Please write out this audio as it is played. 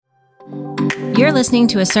You're listening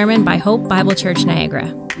to a sermon by Hope Bible Church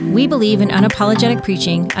Niagara. We believe in unapologetic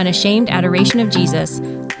preaching, unashamed adoration of Jesus,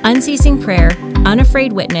 unceasing prayer,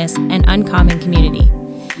 unafraid witness, and uncommon community.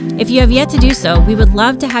 If you have yet to do so, we would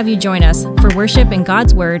love to have you join us for worship in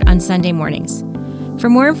God's Word on Sunday mornings. For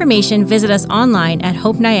more information, visit us online at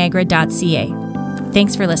hopeniagara.ca.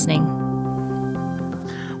 Thanks for listening.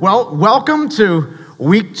 Well, welcome to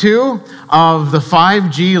week 2 of the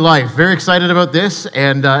 5G life. Very excited about this.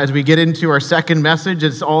 And as we get into our second message,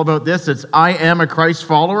 it's all about this. It's I am a Christ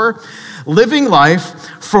follower, living life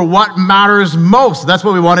for what matters most. That's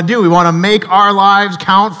what we want to do. We want to make our lives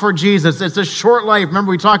count for Jesus. It's a short life. Remember,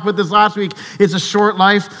 we talked about this last week. It's a short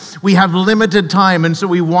life. We have limited time, and so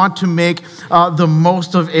we want to make the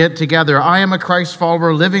most of it together. I am a Christ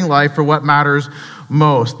follower, living life for what matters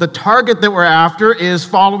most. The target that we're after is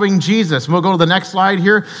following Jesus. We'll go to the next slide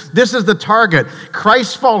here. This is the target.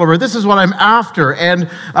 Christ follower. This is what I'm after. And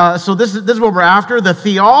so this is what we're after. The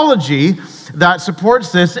theology that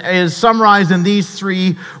supports this is summarized in these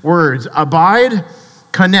 3 words: abide,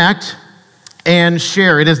 connect, and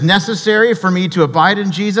share. It is necessary for me to abide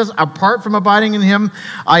in Jesus. Apart from abiding in him,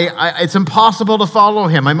 it's impossible to follow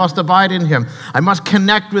him. I must abide in him. I must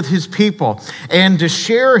connect with his people and to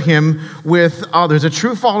share him with others. A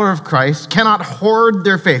true follower of Christ cannot hoard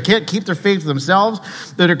their faith, can't keep their faith to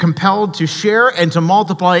themselves. That are compelled to share and to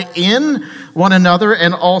multiply in one another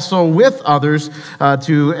and also with others,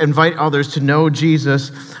 to invite others to know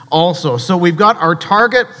Jesus also. So we've got our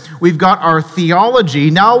target, we've got our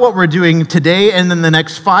theology. Now what we're doing today and in the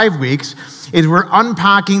next 5 weeks is we're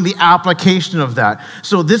unpacking the application of that.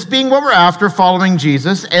 So this being what we're after, following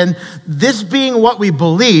Jesus, and this being what we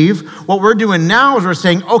believe, what we're doing now is we're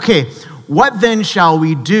saying, okay, what then shall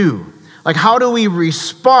we do? Like, how do we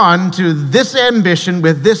respond to this ambition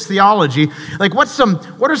with this theology? Like, what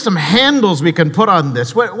are some handles we can put on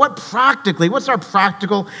this? What's our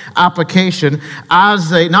practical application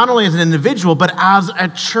as not only as an individual, but as a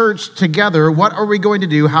church together? What are we going to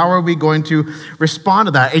do? How are we going to respond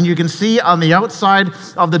to that? And you can see on the outside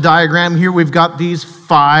of the diagram here, we've got these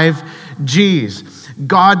 5 G's: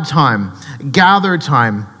 God time, gather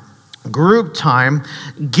time, group time,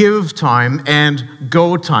 give time, and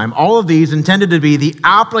go time. All of these intended to be the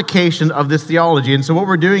application of this theology. And so what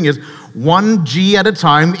we're doing is 1 G at a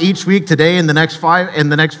time each week, today and the next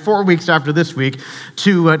 4 weeks after this week,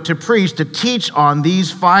 to preach, to teach on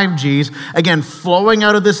these 5 Gs, again, flowing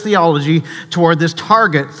out of this theology toward this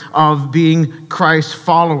target of being Christ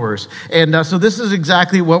followers. And so this is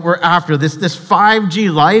exactly what we're after. This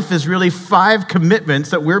 5G life is really 5 commitments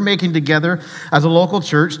that we're making together as a local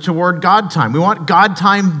church toward God time. We want God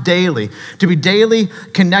time daily, to be daily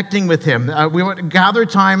connecting with him. We want gather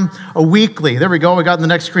time weekly. There we go. We got on the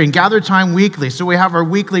next screen. Gather time weekly. So we have our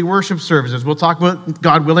weekly worship services. We'll talk about,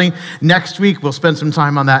 God willing, next week. We'll spend some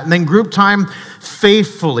time on that. And then group time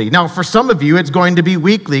faithfully. Now, for some of you, it's going to be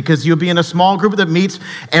weekly because you'll be in a small group that meets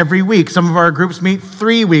every week. Some of our groups meet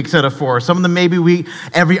 3 weeks out of 4. Some of them maybe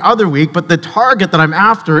every other week. But the target that I'm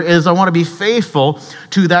after is I want to be faithful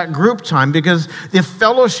to that group time because the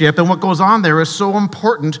fellowship and what goes on there is so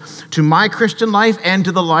important to my Christian life and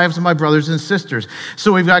to the lives of my brothers and sisters.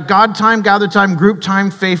 So we've got God time, gather time, group time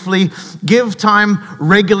faithfully, give time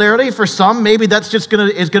regularly. For some, maybe that's just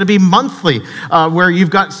going to be monthly, where you've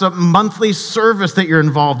got some monthly service that you're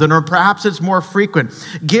involved in, or perhaps it's more frequent.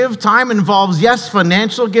 Give time involves, yes,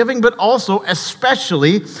 financial giving, but also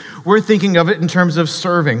especially we're thinking of it in terms of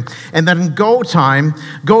serving. And then go time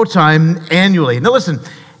annually. Now listen,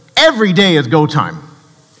 every day is go time.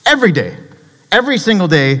 Every day. Every single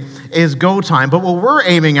day is go time. But what we're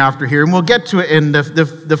aiming after here, and we'll get to it in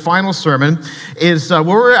the final sermon, is what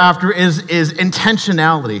we're after is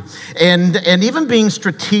intentionality and even being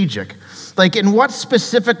strategic. Like, in what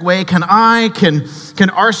specific way can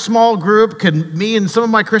our small group, can me and some of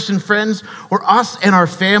my Christian friends, or us and our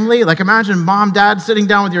family, like imagine mom, dad sitting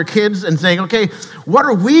down with your kids and saying, okay, what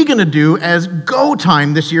are we going to do as go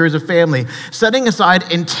time this year as a family? Setting aside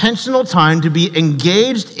intentional time to be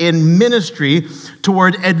engaged in ministry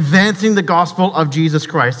toward advancing the gospel of Jesus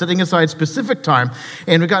Christ, setting aside specific time.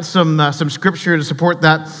 And we got some scripture to support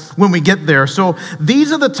that when we get there. So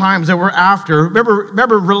these are the times that we're after.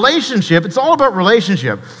 Remember relationship, it's all about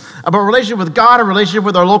relationship. about a relationship with God, a relationship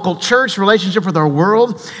with our local church, a relationship with our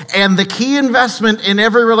world. And the key investment in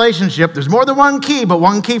every relationship, there's more than one key, but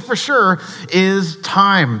one key for sure is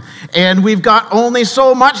time. And we've got only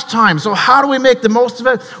so much time. So how do we make the most of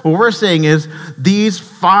it? What we're saying is these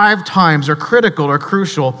 5 times are critical or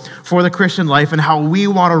crucial for the Christian life and how we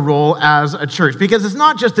want to roll as a church. Because it's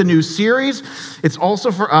not just a new series, it's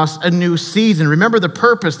also for us a new season. Remember the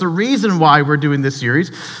purpose, the reason why we're doing this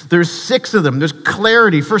series. There's 6 of them. There's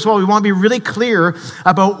clarity. First of all, we want to be really clear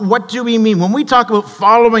about what do we mean. When we talk about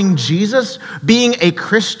following Jesus, being a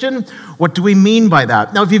Christian, what do we mean by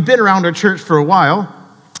that? Now, if you've been around our church for a while,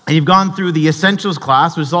 and you've gone through the Essentials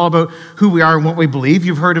class, which is all about who we are and what we believe,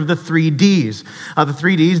 you've heard of the 3 Ds. The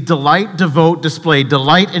 3 Ds, delight, devote, display.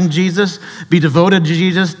 Delight in Jesus, be devoted to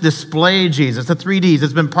Jesus, display Jesus. The 3 Ds.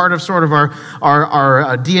 It's been part of sort of our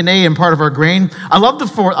DNA and part of our grain. I love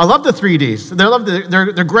the 3 Ds.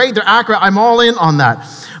 They're great, they're accurate. I'm all in on that.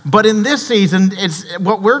 But in this season, it's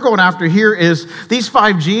what we're going after here is these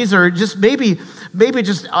 5 Gs are just maybe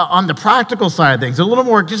just on the practical side of things, a little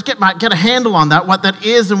more, just get a handle on that, what that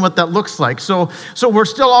is and what that looks like. So we're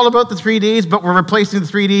still all about the 3 Ds, but we're replacing the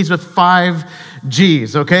 3 Ds with 5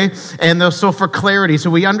 Gs, okay? And so for clarity, so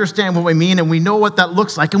we understand what we mean and we know what that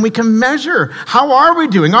looks like and we can measure. How are we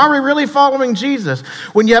doing? Are we really following Jesus?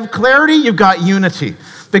 When you have clarity, you've got unity.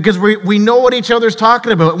 Because we know what each other's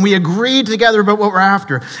talking about and we agree together about what we're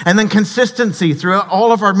after. And then consistency throughout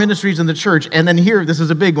all of our ministries in the church. And then here, this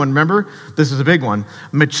is a big one, remember? This is a big one,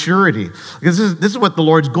 maturity. This is what the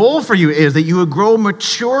Lord's goal for you is, that you would grow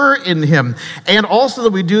mature in Him. And also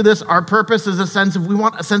that we do this, our purpose is we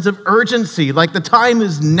want a sense of urgency. Like the time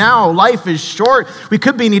is now, life is short. We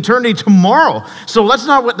could be in eternity tomorrow. So let's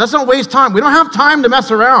not waste time. We don't have time to mess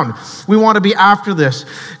around. We want to be after this.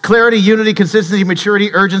 Clarity, unity, consistency, maturity,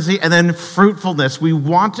 urgency, and then fruitfulness. We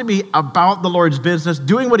want to be about the Lord's business,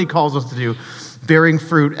 doing what He calls us to do, bearing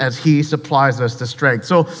fruit as He supplies us the strength.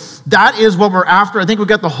 So that is what we're after. I think we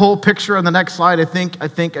got the whole picture on the next slide. I think,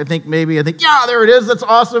 yeah, there it is. That's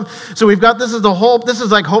awesome. So we've got, this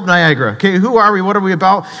is like Hope Niagara. Okay, who are we? What are we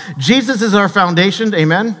about? Jesus is our foundation.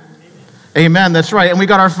 Amen. Amen, that's right. And we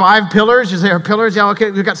got our 5 pillars. You say our pillars? Yeah,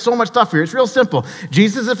 okay, we've got so much stuff here. It's real simple.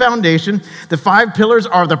 Jesus is the foundation. The 5 pillars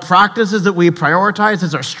are the practices that we prioritize.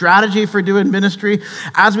 It's our strategy for doing ministry.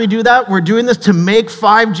 As we do that, we're doing this to make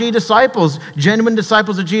 5G disciples, genuine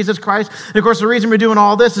disciples of Jesus Christ. And of course, the reason we're doing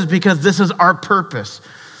all this is because this is our purpose.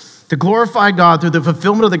 To glorify God through the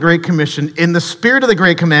fulfillment of the Great Commission in the spirit of the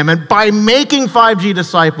Great Commandment by making 5G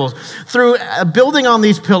disciples through building on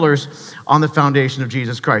these pillars on the foundation of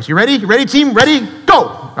Jesus Christ. You ready? You ready, team? Ready? Go!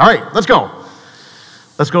 All right, let's go.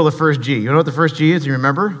 Let's go to the first G. You know what the first G is? Do you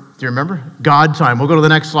remember? God time. We'll go to the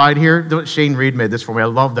next slide here. Shane Reed made this for me. I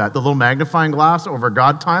love that. The little magnifying glass over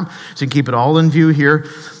God time, so you can keep it all in view here.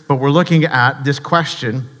 But we're looking at this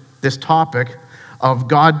question, this topic of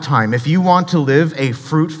God time. If you want to live a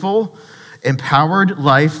fruitful, empowered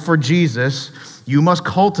life for Jesus, you must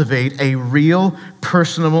cultivate a real,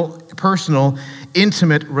 personal,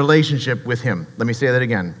 intimate relationship with Him. Let me say that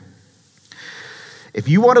again. If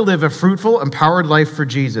you want to live a fruitful, empowered life for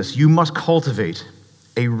Jesus, you must cultivate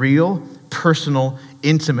a real, personal,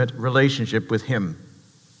 intimate relationship with Him.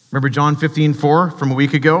 Remember John 15:4 from a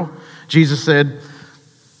week ago? Jesus said,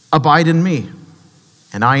 "Abide in me,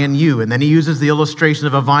 and I in you." And then He uses the illustration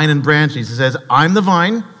of a vine and branches. He says, "I'm the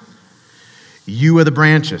vine, you are the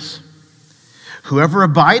branches. Whoever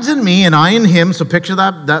abides in me and I in him," so picture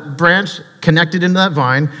that branch connected into that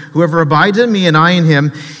vine. "Whoever abides in me and I in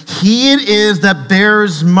him, he it is that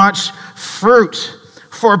bears much fruit.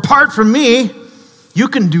 For apart from me, you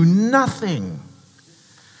can do nothing."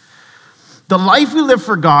 The life we live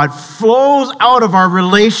for God flows out of our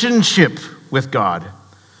relationship with God.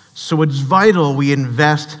 So it's vital we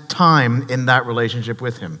invest time in that relationship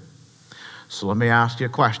with Him. So let me ask you a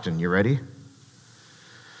question. You ready?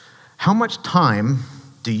 How much time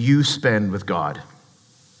do you spend with God?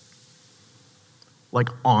 Like,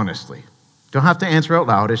 honestly. Don't have to answer out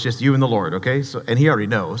loud. It's just you and the Lord, okay? And He already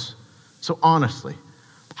knows. So honestly,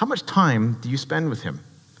 how much time do you spend with Him?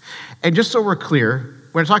 And just so we're clear,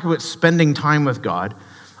 when I talk about spending time with God,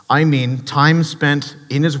 I mean time spent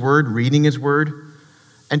in His Word, reading His Word,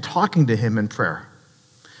 and talking to Him in prayer.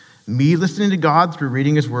 Me listening to God through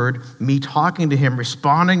reading His Word, me talking to Him,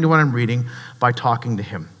 responding to what I'm reading by talking to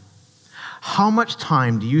Him. How much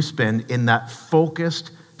time do you spend in that focused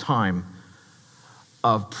time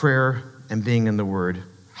of prayer and being in the Word?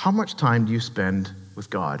 How much time do you spend with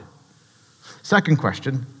God? Second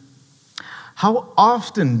question, how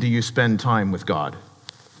often do you spend time with God?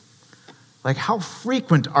 Like, how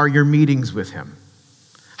frequent are your meetings with Him?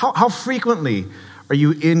 How frequently are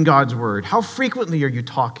you in God's word? How frequently are you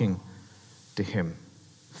talking to him?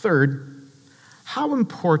 Third, how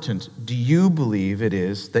important do you believe it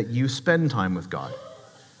is that you spend time with God?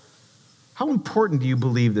 How important do you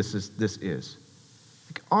believe this is?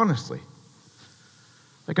 Like, honestly.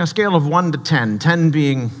 Like on a scale of 1 to 10, 10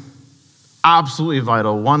 being absolutely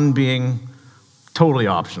vital, 1 being totally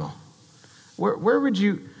optional. Where would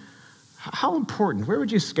you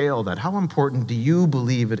scale that? How important do you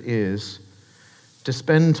believe it is to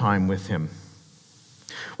spend time with him?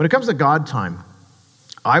 When it comes to God time,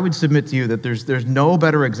 I would submit to you that there's no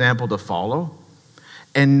better example to follow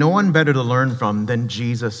and no one better to learn from than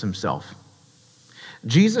Jesus himself.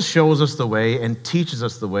 Jesus shows us the way and teaches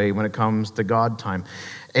us the way when it comes to God time.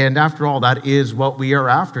 And after all, that is what we are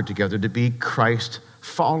after together, to be Christ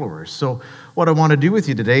followers. So what I want to do with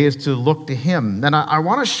you today is to look to him. And I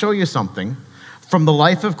want to show you something from the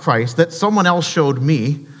life of Christ that someone else showed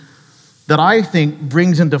me that I think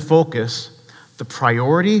brings into focus the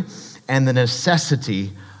priority and the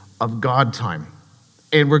necessity of God time.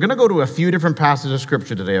 And we're going to go to a few different passages of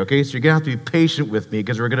Scripture today, okay? So you're going to have to be patient with me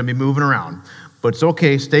because we're going to be moving around. But it's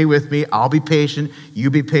okay, stay with me. I'll be patient, you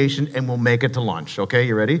be patient, and we'll make it to lunch, okay?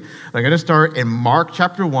 You ready? I'm going to start in Mark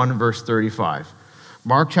chapter 1, verse 35.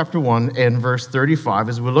 Mark chapter 1 and verse 35,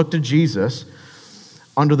 as we look to Jesus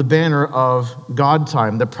under the banner of God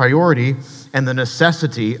time, the priority and the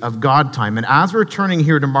necessity of God time. And as we're turning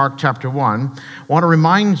here to Mark chapter 1, I want to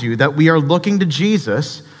remind you that we are looking to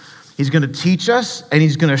Jesus. He's going to teach us and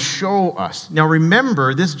he's going to show us. Now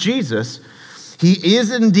remember, this Jesus, he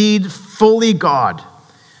is indeed fully God.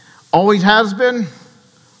 Always has been,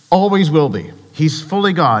 always will be. He's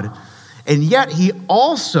fully God. And yet he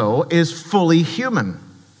also is fully human.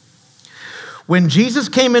 When Jesus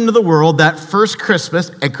came into the world that first Christmas,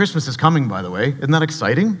 and Christmas is coming, by the way. Isn't that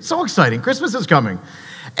exciting? So exciting. Christmas is coming.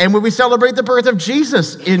 And when we celebrate the birth of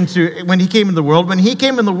Jesus when he came into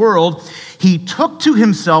the world, he took to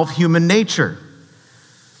himself human nature.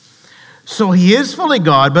 So he is fully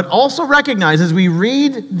God, but also recognize as we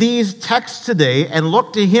read these texts today and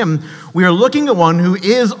look to him, we are looking at one who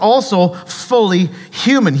is also fully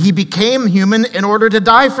human. He became human in order to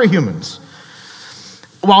die for humans.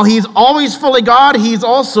 While he's always fully God, he's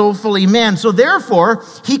also fully man. So therefore,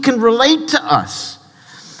 he can relate to us.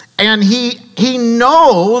 And he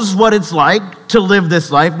knows what it's like to live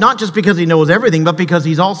this life, not just because he knows everything, but because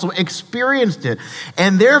he's also experienced it.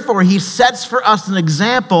 And therefore, he sets for us an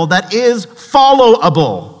example that is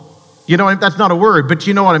followable. You know, that's not a word, but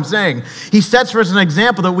you know what I'm saying. He sets for us an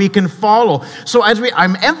example that we can follow. So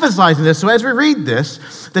I'm emphasizing this. So as we read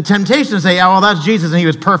this, the temptation to say, oh, well, that's Jesus and he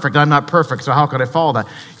was perfect. I'm not perfect, so how could I follow that?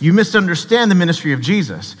 You misunderstand the ministry of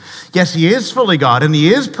Jesus. Yes, he is fully God and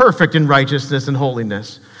he is perfect in righteousness and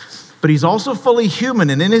holiness. But he's also fully human,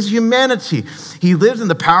 and in his humanity, he lives in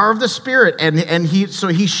the power of the Spirit, and he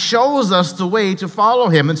shows us the way to follow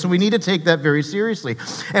him, and so we need to take that very seriously.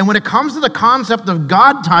 And when it comes to the concept of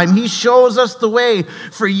God time, he shows us the way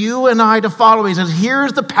for you and I to follow. He says,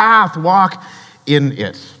 here's the path, walk in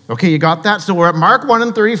it. Okay, you got that? So we're at Mark 1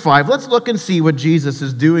 and 35. Let's look and see what Jesus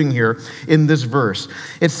is doing here in this verse.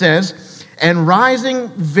 It says, and rising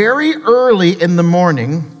very early in the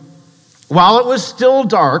morning, while it was still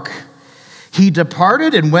dark, he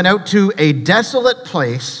departed and went out to a desolate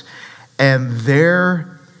place, and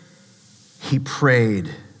there he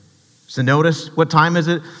prayed. So notice, what time is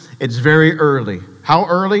it? It's very early. How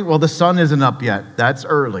early? Well, the sun isn't up yet. That's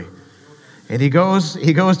early. And he goes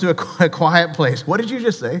to a quiet place. What did you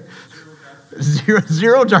just say?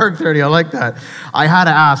 Zero dark 30. I like that. I had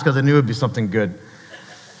to ask because I knew it would be something good.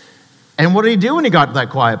 And what did he do when he got to that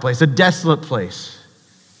quiet place? A desolate place.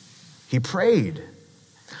 He prayed.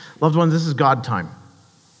 Loved ones, this is God time.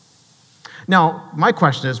 Now, my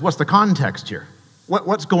question is, what's the context here?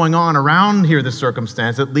 What's going on around here, this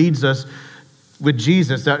circumstance that leads us with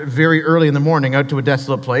Jesus that very early in the morning out to a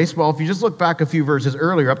desolate place? Well, if you just look back a few verses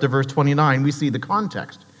earlier, up to verse 29, we see the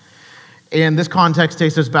context. And this context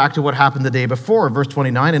takes us back to what happened the day before, verse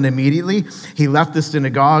 29. And immediately he left the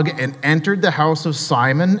synagogue and entered the house of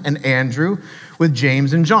Simon and Andrew with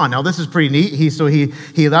James and John. Now, this is pretty neat.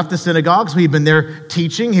 He left the synagogue, so he'd been there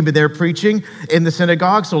teaching, he'd been there preaching in the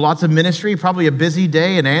synagogue, so lots of ministry, probably a busy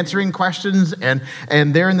day and answering questions and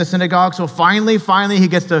there in the synagogue. So finally, he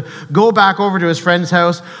gets to go back over to his friend's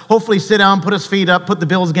house, hopefully sit down, put his feet up, put the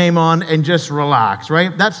Bills game on, and just relax,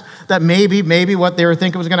 right? That maybe what they were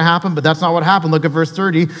thinking was going to happen, but that's not what happened. Look at verse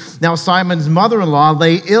 30. Now, Simon's mother-in-law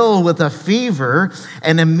lay ill with a fever,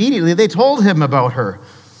 and immediately they told him about her.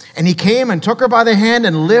 And he came and took her by the hand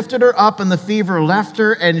and lifted her up, and the fever left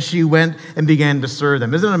her, and she went and began to serve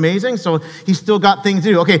them. Isn't it amazing? So he's still got things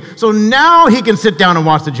to do. Okay, so now he can sit down and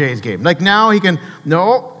watch the Jays game. Like now he can,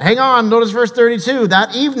 no, hang on, notice verse 32.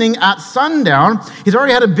 That evening at sundown, he's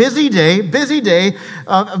already had a busy day,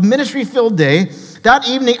 a ministry-filled day. That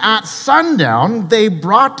evening at sundown, they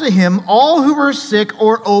brought to him all who were sick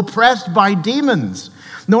or oppressed by demons.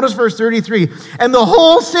 Notice verse 33. And the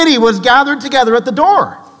whole city was gathered together at the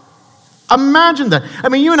door. Imagine that. I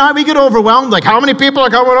mean, you and I, we get overwhelmed. Like, how many people are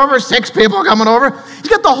coming over? 6 people are coming over. He's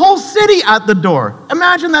got the whole city at the door.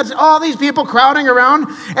 Imagine that's all these people crowding around.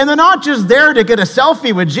 And they're not just there to get a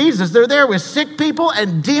selfie with Jesus. They're there with sick people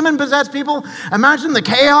and demon-possessed people. Imagine the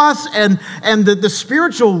chaos and the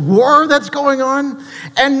spiritual war that's going on.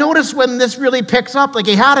 And notice when this really picks up, like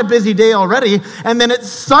he had a busy day already, and then it's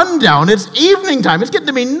sundown. It's evening time. It's getting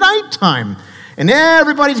to be nighttime. And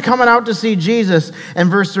everybody's coming out to see Jesus. And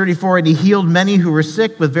verse 34, and he healed many who were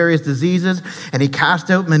sick with various diseases, and he cast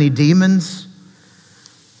out many demons.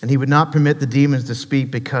 And he would not permit the demons to speak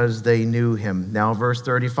because they knew him. Now, verse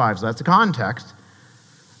 35, so that's the context.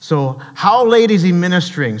 So how late is he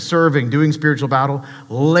ministering, serving, doing spiritual battle?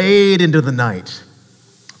 Late into the night.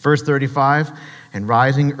 Verse 35, and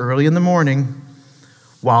rising early in the morning,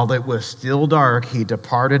 while it was still dark, he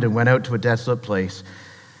departed and went out to a desolate place.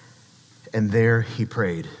 And there he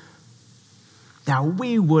prayed. Now,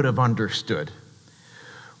 we would have understood.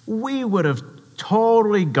 We would have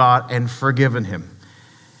totally got and forgiven him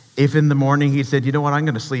if in the morning he said, you know what, I'm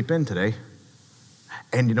going to sleep in today.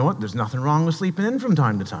 And you know what, there's nothing wrong with sleeping in from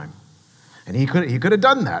time to time. And he could have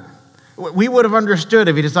done that. We would have understood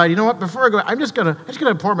if he decided, you know what, before I go, I'm just going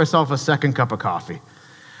to pour myself a second cup of coffee.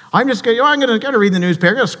 I'm going to read the newspaper.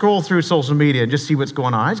 I'm going to scroll through social media and just see what's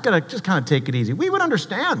going on. I just got to kind of take it easy. We would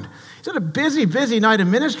understand. He's had a busy, busy night of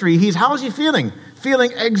ministry. How's he feeling?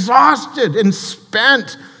 Feeling exhausted and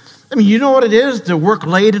spent. I mean, you know what it is to work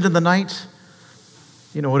late into the night?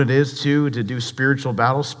 You know what it is, too, to do spiritual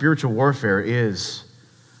battle? Spiritual warfare is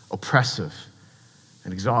oppressive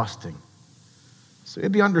and exhausting. So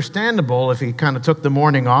it'd be understandable if he kind of took the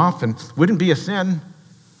morning off, and wouldn't be a sin.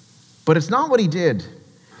 But it's not what he did.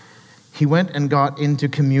 He went and got into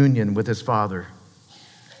communion with his Father.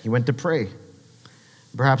 He went to pray.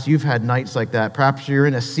 Perhaps you've had nights like that. Perhaps you're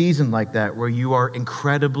in a season like that where you are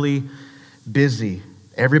incredibly busy.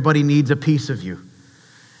 Everybody needs a piece of you.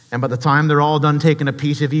 And by the time they're all done taking a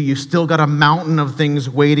piece of you, you've still got a mountain of things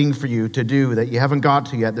waiting for you to do that you haven't got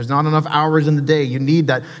to yet. There's not enough hours in the day. You need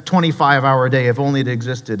that 25-hour day if only it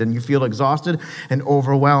existed. And you feel exhausted and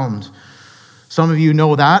overwhelmed. Some of you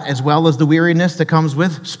know that, as well as the weariness that comes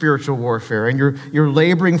with spiritual warfare. And you're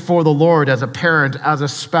laboring for the Lord as a parent, as a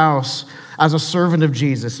spouse, as a servant of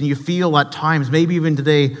Jesus. And you feel at times, maybe even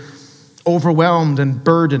today, overwhelmed and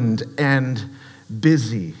burdened and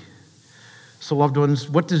busy. So, loved ones,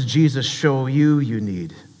 what does Jesus show you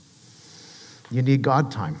need? You need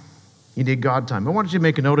God time. You need God time. I want you to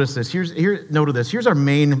make a note of this. Note of this. Here's our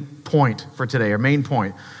main point for today, our main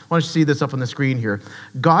point. I want you to see this up on the screen here.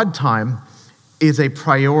 God time is a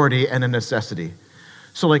priority and a necessity.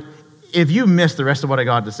 So like, if you missed the rest of what I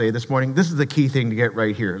got to say this morning, this is the key thing to get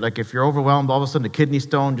right here. Like if you're overwhelmed, all of a sudden the kidney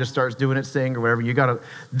stone just starts doing its thing or whatever,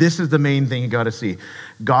 this is the main thing you got to see.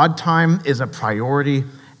 God time is a priority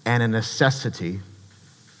and a necessity.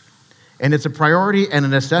 And it's a priority and a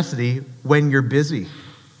necessity when you're busy.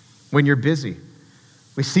 When you're busy.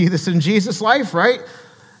 We see this in Jesus' life, right?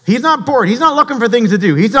 He's not bored. He's not looking for things to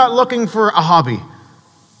do. He's not looking for a hobby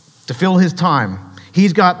to fill his time.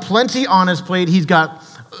 He's got plenty on his plate. He's got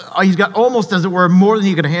almost, as it were, more than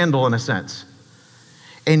he could handle in a sense.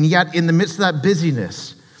 And yet, in the midst of that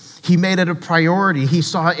busyness, he made it a priority. He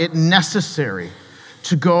saw it necessary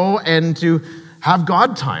to go and to have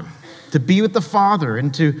God time, to be with the Father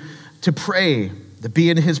and to pray, to be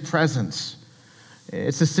in his presence.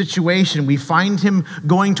 It's a situation. We find him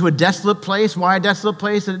going to a desolate place. Why a desolate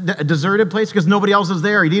place? A deserted place? Because nobody else is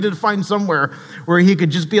there. He needed to find somewhere where he could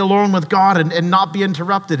just be alone with God and not be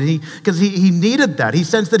interrupted. Because he needed that. He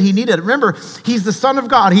sensed that he needed it. Remember, he's the Son of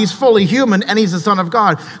God. He's fully human, and he's the Son of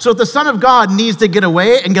God. So if the Son of God needs to get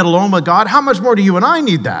away and get alone with God, how much more do you and I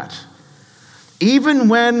need that? Even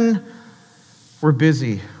when we're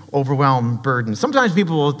busy, overwhelmed, burdened. Sometimes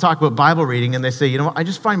people will talk about Bible reading and they say, you know what, I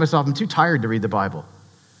just find myself, I'm too tired to read the Bible.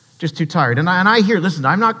 Just too tired. And I hear, listen,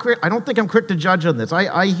 I'm not quick. I don't think I'm quick to judge on this.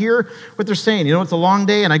 I hear what they're saying. You know, it's a long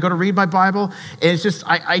day, and I go to read my Bible, and it's just,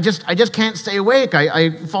 I just can't stay awake.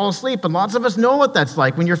 I fall asleep, and lots of us know what that's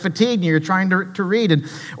like when you're fatigued and you're trying to read.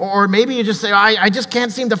 Or maybe you just say, I just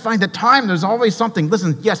can't seem to find the time. There's always something.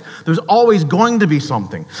 Listen, yes, there's always going to be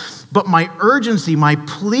something. But my urgency, my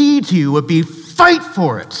plea to you would be fight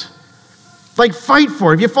for it. Like, fight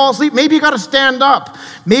for it. If you fall asleep, maybe you got to stand up.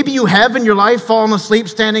 Maybe you have in your life fallen asleep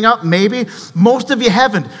standing up. Maybe. Most of you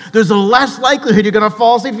haven't. There's a less likelihood you're going to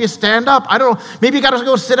fall asleep if you stand up. I don't know. Maybe you got to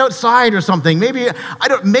go sit outside or something. Maybe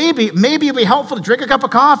it'd be helpful to drink a cup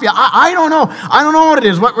of coffee. I don't know. I don't know what it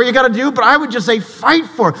is, what you got to do, but I would just say fight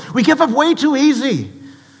for it. We give up way too easy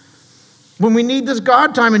when we need this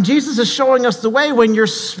God time, and Jesus is showing us the way. When you're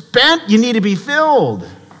spent, you need to be filled.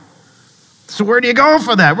 So where do you go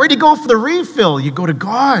for that? Where do you go for the refill? You go to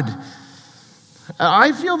God.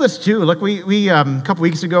 I feel this too. Look, we a couple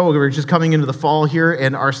weeks ago, we were just coming into the fall here,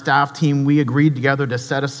 and our staff team, we agreed together to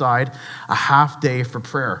set aside a half day for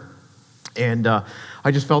prayer. And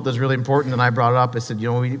I just felt this really important, and I brought it up. I said,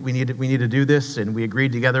 you know, we need to do this, and we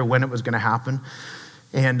agreed together when it was going to happen.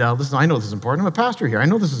 And listen, I know this is important. I'm a pastor here. I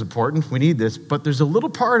know this is important. We need this. But there's a little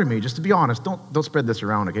part of me, just to be honest, don't spread this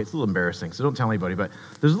around, okay? It's a little embarrassing, so don't tell anybody. But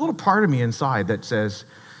there's a little part of me inside that says,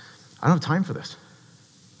 I don't have time for this.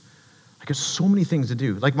 I got so many things to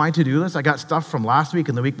do. Like my to-do list, I got stuff from last week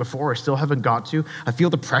and the week before I still haven't got to. I feel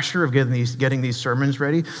the pressure of getting these sermons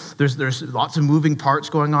ready. There's lots of moving parts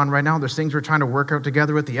going on right now. There's things we're trying to work out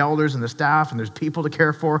together with the elders and the staff, and there's people to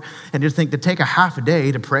care for. And just think to take a half a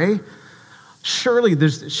day to pray, surely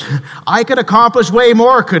I could accomplish way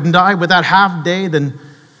more, couldn't I, with that half day than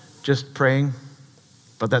just praying?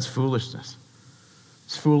 But that's foolishness.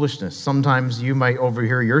 It's foolishness. Sometimes you might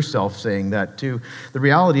overhear yourself saying that too. The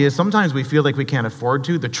reality is sometimes we feel like we can't afford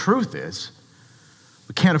to. The truth is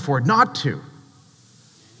we can't afford not to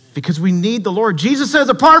because we need the Lord. Jesus says,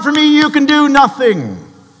 apart from me, you can do nothing.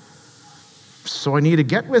 So I need to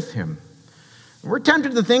get with him. We're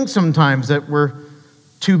tempted to think sometimes that we're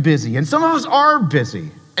too busy. And some of us are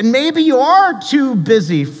busy. And maybe you are too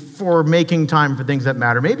busy for making time for things that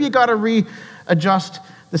matter. Maybe you got to readjust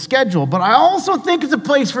the schedule. But I also think it's a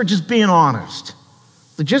place for just being honest.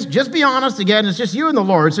 So just be honest. Again, it's just you and the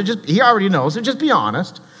Lord. So he already knows. So just be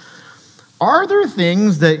honest. Are there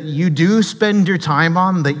things that you do spend your time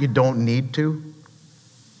on that you don't need to?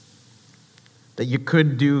 That you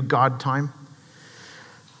could do God time?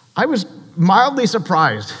 I was mildly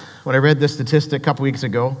surprised when I read this statistic a couple weeks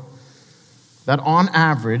ago, that on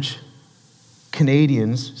average,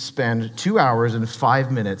 Canadians spend 2 hours and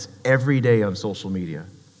 5 minutes every day on social media.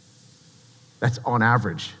 That's on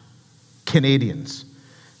average. Canadians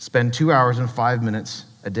spend 2 hours and 5 minutes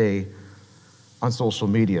a day on social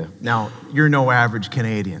media. Now, you're no average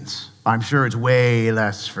Canadians. I'm sure it's way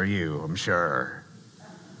less for you, I'm sure.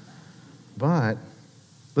 But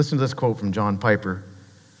listen to this quote from John Piper.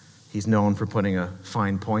 He's known for putting a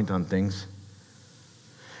fine point on things.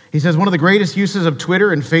 He says, one of the greatest uses of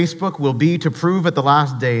Twitter and Facebook will be to prove at the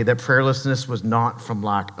last day that prayerlessness was not from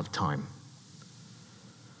lack of time.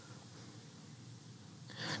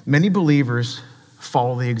 Many believers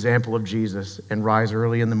follow the example of Jesus and rise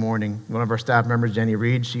early in the morning. One of our staff members, Jenny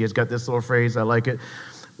Reed, she has got this little phrase, I like it,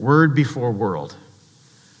 word before world.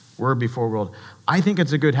 Word before world. I think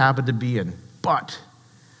it's a good habit to be in, but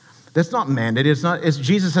that's not mandated. It's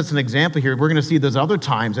Jesus sets an example here. We're going to see those other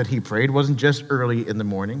times that he prayed. It wasn't just early in the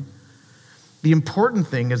morning. The important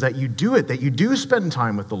thing is that you do it, that you do spend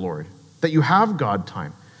time with the Lord, that you have God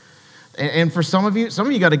time. And for some of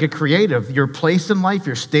you got to get creative. Your place in life,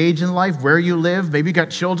 your stage in life, where you live. Maybe you got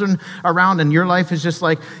children around, and your life is just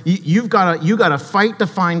like you got to fight to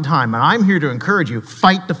find time. And I'm here to encourage you: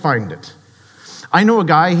 fight to find it. I know a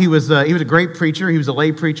guy. He was a great preacher. He was a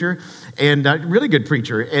lay preacher, and a really good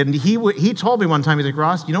preacher. And he told me one time, he's like,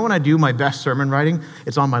 Ross, you know when I do my best sermon writing?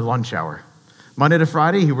 It's on my lunch hour. Monday to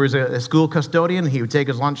Friday, he was a school custodian. He would take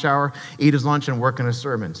his lunch hour, eat his lunch, and work on his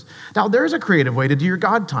sermons. Now, there's a creative way to do your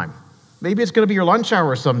God time. Maybe it's going to be your lunch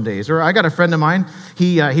hour some days. Or I got a friend of mine,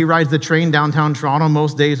 he rides the train downtown Toronto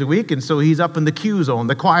most days a week, and so he's up in the Q zone,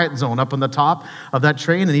 the quiet zone, up on the top of that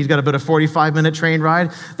train, and he's got about a 45-minute train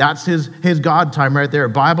ride. That's his God time right there.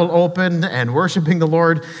 Bible open and worshiping the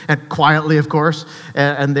Lord, and quietly, of course,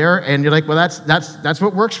 and you're like, well, that's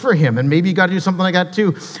what works for him, and maybe you got to do something like that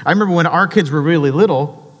too. I remember when our kids were really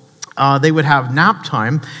little, they would have nap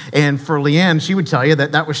time. And for Leanne, she would tell you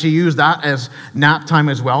that she used that as nap time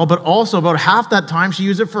as well. But also about half that time, she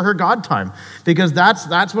used it for her God time. Because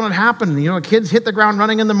that's when it happened. You know, kids hit the ground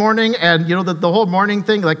running in the morning, and, you know, the whole morning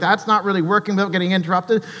thing, like, that's not really working without getting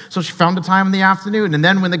interrupted. So she found a time in the afternoon. And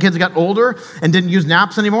then when the kids got older and didn't use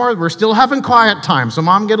naps anymore, we're still having quiet time. So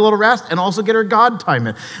mom get a little rest and also get her God time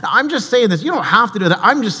in. Now, I'm just saying this. You don't have to do that.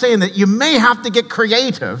 I'm just saying that you may have to get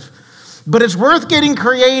creative. But it's worth getting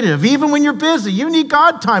creative. Even when you're busy, you need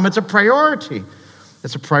God time. It's a priority.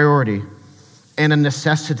 It's a priority and a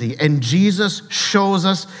necessity. And Jesus shows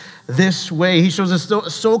us this way. He shows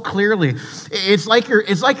us so clearly. It's like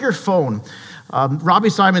your phone.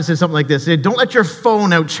 Robbie Simon said something like this. He said, don't let your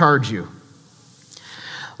phone outcharge you.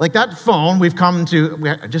 Like that phone,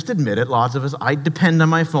 just admit it, lots of us, I depend on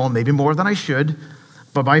my phone, maybe more than I should.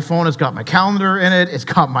 But my phone has got my calendar in it, it's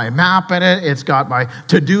got my map in it, it's got my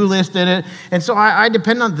to-do list in it. And so I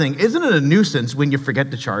depend on things. Isn't it a nuisance when you forget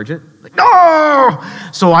to charge it? Like, no!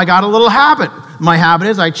 So I got a little habit. My habit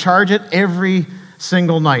is I charge it every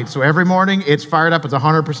single night. So every morning it's fired up, it's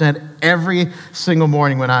 100% every single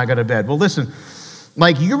morning when I go to bed. Well, listen,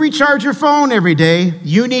 like you recharge your phone every day,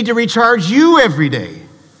 you need to recharge you every day.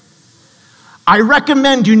 I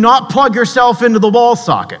recommend you not plug yourself into the wall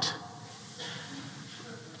socket,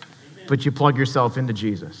 but you plug yourself into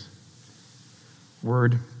Jesus.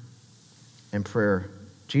 Word and prayer.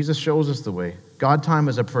 Jesus shows us the way. God time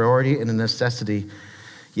is a priority and a necessity.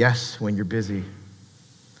 Yes, when you're busy.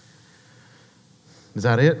 Is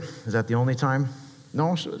that it? Is that the only time? No,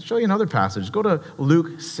 I'll show you another passage. Go to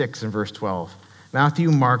Luke 6 and verse 12.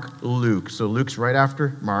 Matthew, Mark, Luke. So Luke's right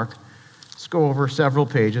after Mark. Let's go over several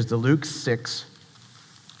pages to Luke 6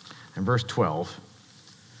 and verse 12.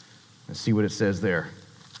 Let's see what it says there.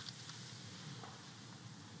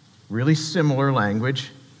 Really similar language.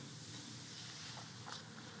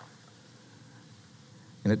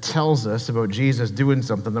 And it tells us about Jesus doing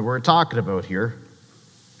something that we're talking about here.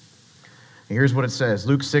 And here's what it says,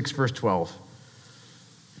 Luke 6, verse 12.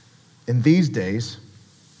 In these days,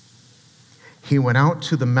 he went out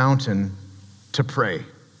to the mountain to pray.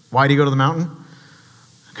 Why did he go to the mountain?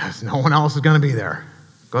 Because no one else is going to be there.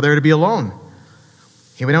 Go there to be alone.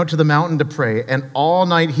 He went out to the mountain to pray, and all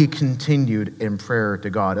night he continued in prayer to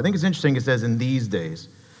God. I think it's interesting it says in these days.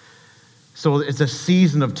 So it's a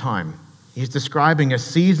season of time. He's describing a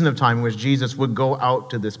season of time in which Jesus would go out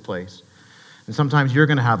to this place. And sometimes you're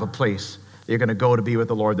going to have a place that you're going to go to be with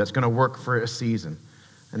the Lord that's going to work for a season.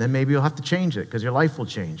 And then maybe you'll have to change it because your life will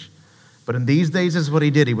change. But in these days is what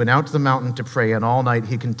he did. He went out to the mountain to pray, and all night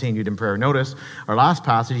he continued in prayer. Notice our last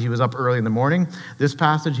passage, he was up early in the morning. This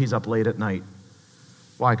passage, he's up late at night.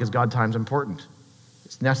 Why? Because God time's important.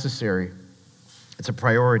 It's necessary. It's a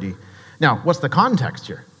priority. Now, what's the context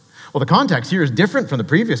here? Well, the context here is different from the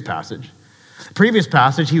previous passage. The previous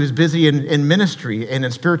passage, he was busy in ministry and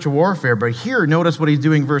in spiritual warfare. But here, notice what he's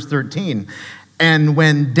doing, verse 13. And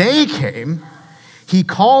when day came, he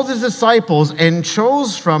called his disciples and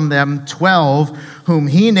chose from them 12 whom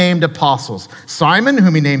he named apostles. Simon,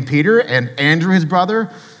 whom he named Peter, and Andrew his brother,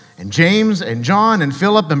 and James, and John, and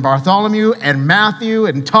Philip, and Bartholomew, and Matthew,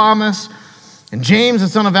 and Thomas, and James, the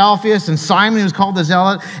son of Alphaeus, and Simon, who was called the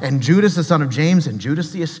Zealot, and Judas, the son of James, and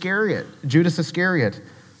Judas Iscariot,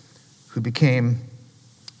 who became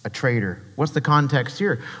a traitor. What's the context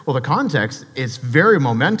here? Well, the context is very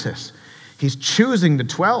momentous. He's choosing the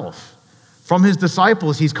 12. From his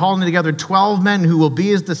disciples, he's calling together 12 men who will be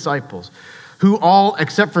his disciples, who all,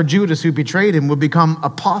 except for Judas, who betrayed him, will become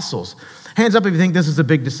apostles. Hands up if you think this is a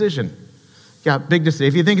big decision. Yeah, big decision.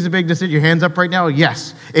 If you think it's a big decision, your hands up right now.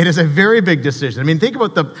 Yes, it is a very big decision. I mean, think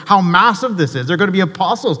about how massive this is. They're going to be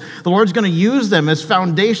apostles. The Lord's going to use them as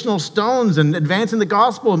foundational stones in advancing the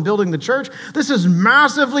gospel and building the church. This is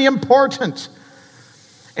massively important.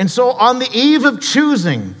 And so on the eve of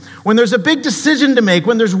choosing, when there's a big decision to make,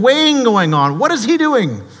 when there's weighing going on, what is he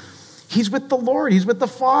doing? He's with the Lord. He's with the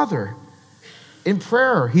Father in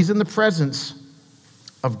prayer. He's in the presence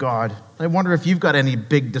of God. I wonder if you've got any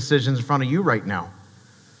big decisions in front of you right now.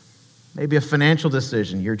 Maybe a financial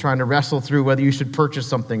decision. You're trying to wrestle through whether you should purchase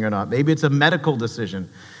something or not. Maybe it's a medical decision,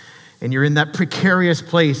 and you're in that precarious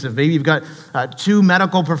place of maybe you've got 2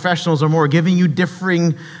 medical professionals or more giving you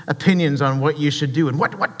differing opinions on what you should do. And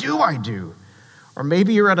what do I do? Or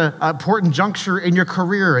maybe you're at an important juncture in your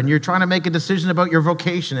career and you're trying to make a decision about your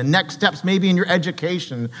vocation and next steps maybe in your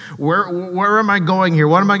education. Where am I going here?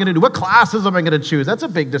 What am I going to do? What classes am I going to choose? That's a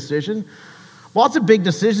big decision. Lots of big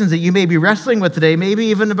decisions that you may be wrestling with today, maybe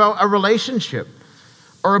even about a relationship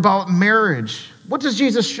or about marriage. What does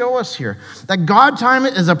Jesus show us here? That God time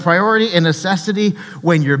is a priority and necessity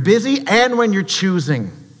when you're busy and when you're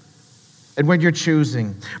choosing. and when you're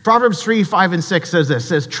choosing. Proverbs 3, 5, and 6 says this,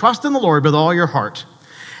 says, trust in the Lord with all your heart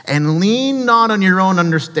and lean not on your own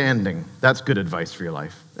understanding. That's good advice for your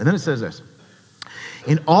life. And then it says this,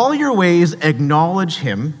 in all your ways acknowledge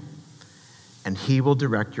him, and he will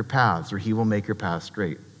direct your paths, or he will make your paths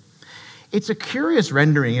straight. It's a curious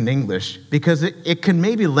rendering in English because it can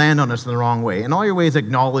maybe land on us in the wrong way. In all your ways,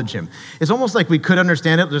 acknowledge him. It's almost like we could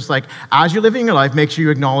understand it just like, as you're living your life, make sure you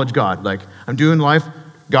acknowledge God. Like, I'm doing life.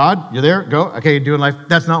 God, you're there, go. Okay, you're doing life.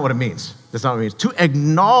 That's not what it means. That's not what it means. To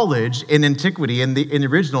acknowledge in antiquity, in the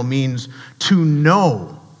original, means to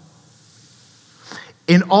know.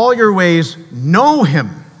 In all your ways, know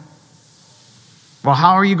him. Well,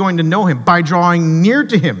 how are you going to know him? By drawing near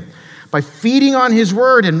to him, by feeding on his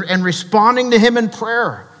word and responding to him in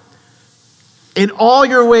prayer. In all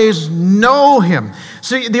your ways, know him.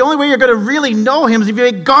 So the only way you're going to really know him is if you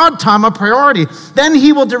make God time a priority. Then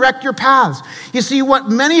he will direct your paths. You see, what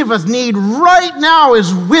many of us need right now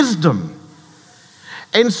is wisdom.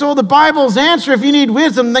 And so the Bible's answer, if you need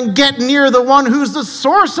wisdom, then get near the one who's the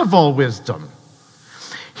source of all wisdom.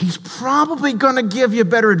 He's probably going to give you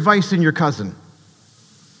better advice than your cousin.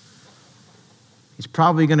 He's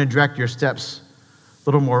probably going to direct your steps a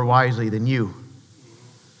little more wisely than you.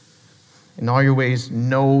 In all your ways,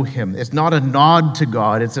 know him. It's not a nod to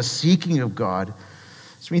God, it's a seeking of God.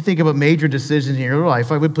 So when you think about major decisions in your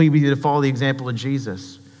life, I would plead with you to follow the example of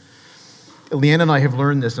Jesus. Leanne and I have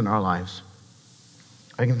learned this in our lives.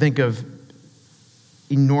 I can think of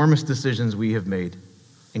enormous decisions we have made,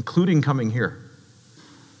 including coming here,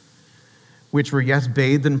 which were, yes,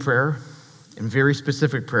 bathed in prayer, in very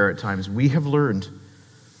specific prayer at times. We have learned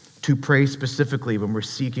to pray specifically when we're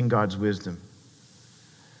seeking God's wisdom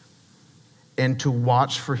and to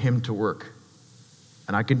watch for him to work.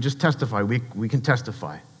 And I can just testify, we can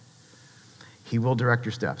testify. He will direct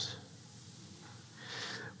your steps.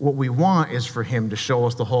 What we want is for him to show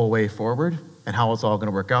us the whole way forward and how it's all going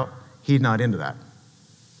to work out. He's not into that.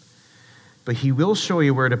 But he will show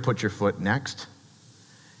you where to put your foot next.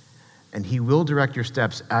 And he will direct your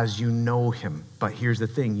steps as you know him. But here's the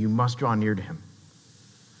thing, you must draw near to him.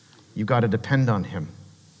 You've got to depend on him.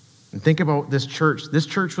 And think about this church. This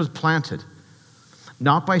church was planted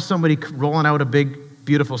not by somebody rolling out a big,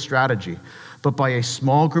 beautiful strategy, but by a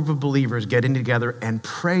small group of believers getting together and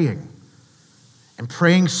praying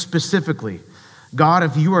specifically. God,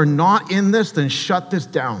 if you are not in this, then shut this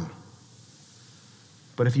down.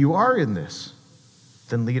 But if you are in this,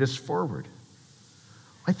 then lead us forward.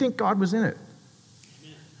 I think God was in it.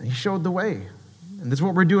 And he showed the way. And this is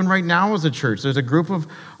what we're doing right now as a church. There's a group of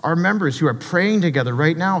our members who are praying together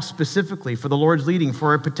right now specifically for the Lord's leading,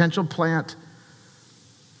 for a potential plant.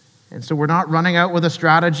 And so we're not running out with a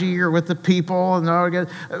strategy or with the people and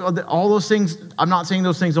all those things. I'm not saying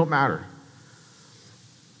those things don't matter.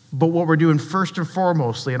 But what we're doing first and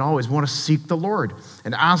foremostly and always want to seek the Lord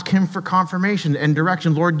and ask him for confirmation and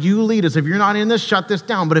direction. Lord, you lead us. If you're not in this, shut this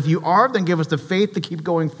down. But if you are, then give us the faith to keep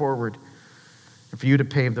going forward and for you to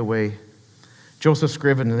pave the way. Joseph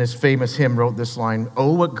Scriven, in his famous hymn, wrote this line,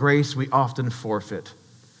 "Oh, what grace we often forfeit.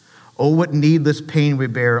 Oh, what needless pain we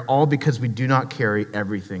bear, all because we do not carry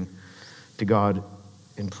everything to God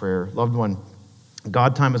in prayer." Loved one,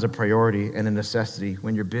 God time is a priority and a necessity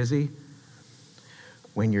when you're busy,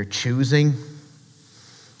 when you're choosing.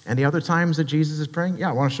 And the other times that Jesus is praying,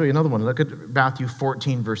 I want to show you another one. Look at Matthew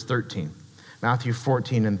 14, verse 13. Matthew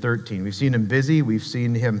 14 and 13. We've seen him busy. We've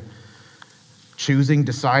seen him choosing,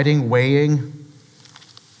 deciding, weighing.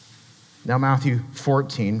 Now Matthew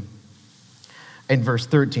 14 and verse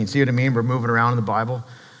 13. See what I mean? We're moving around in the Bible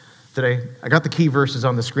today. I got the key verses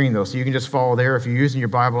on the screen, though, so you can just follow there. If you're using your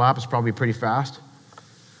Bible app, it's probably pretty fast.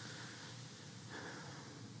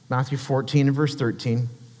 Matthew 14 and verse 13.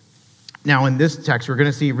 Now, in this text, we're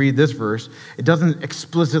going to read this verse. It doesn't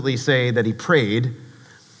explicitly say that he prayed,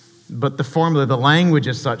 but the formula, the language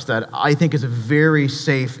is such that I think is a very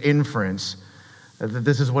safe inference that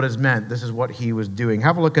this is what is meant. This is what he was doing.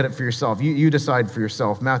 Have a look at it for yourself. You decide for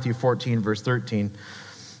yourself. Matthew 14, verse 13.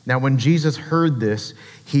 Now, when Jesus heard this,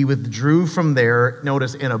 he withdrew from there,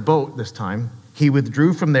 notice in a boat this time. He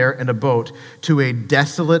withdrew from there in a boat to a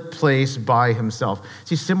desolate place by himself.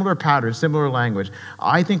 See, similar patterns, similar language.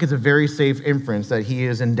 I think it's a very safe inference that he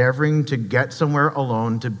is endeavoring to get somewhere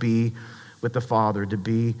alone to be with the Father, to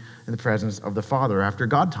be in the presence of the Father after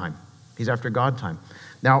God time. He's after God time.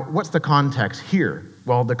 Now, what's the context here?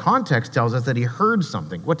 Well, the context tells us that he heard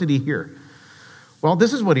something. What did he hear? Well,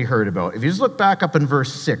 this is what he heard about. If you just look back up in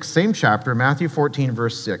verse 6, same chapter, Matthew 14,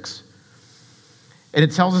 verse 6. And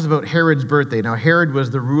it tells us about Herod's birthday. Now, Herod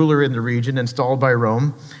was the ruler in the region installed by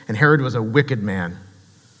Rome, and Herod was a wicked man.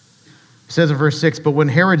 It says in verse 6, but when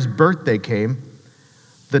Herod's birthday came,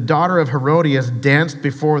 the daughter of Herodias danced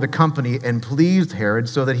before the company and pleased Herod,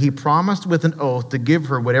 so that he promised with an oath to give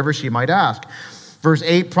her whatever she might ask. Verse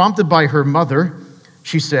 8, prompted by her mother,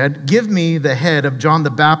 she said, give me the head of John the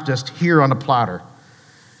Baptist here on a platter.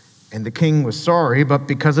 And the king was sorry, but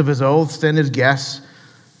because of his oaths and his guests,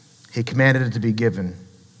 he commanded it to be given.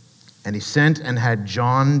 And he sent and had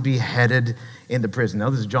John beheaded in the prison.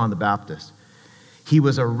 Now, this is John the Baptist. He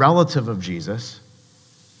was a relative of Jesus,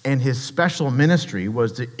 and his special ministry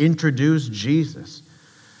was to introduce Jesus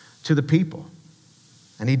to the people.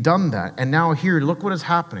 And he'd done that. And now here, look what is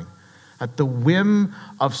happening. At the whim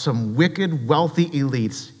of some wicked, wealthy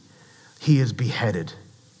elites, he is beheaded.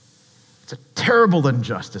 It's a terrible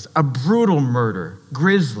injustice, a brutal murder,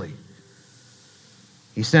 grisly.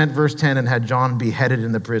 He sent, verse 10, and had John beheaded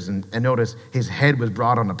in the prison. And notice, his head was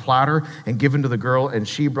brought on a platter and given to the girl, and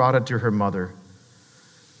she brought it to her mother.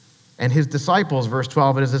 And his disciples, verse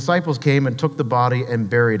 12, and his disciples came and took the body and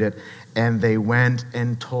buried it, and they went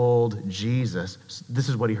and told Jesus. This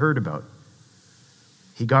is what he heard about.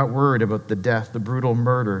 He got word about the death, the brutal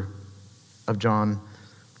murder of John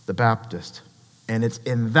the Baptist. And it's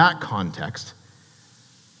in that context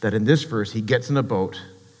that in this verse, he gets in a boat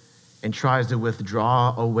and tries to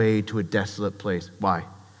withdraw away to a desolate place. Why?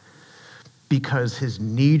 Because his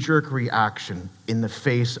knee-jerk reaction in the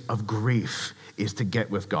face of grief is to get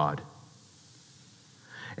with God.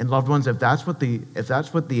 And loved ones, if that's what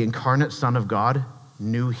the incarnate Son of God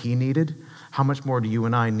knew he needed, how much more do you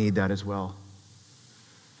and I need that as well?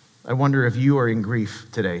 I wonder if you are in grief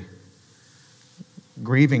today,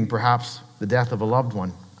 grieving perhaps the death of a loved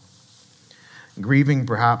one, grieving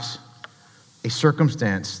perhaps a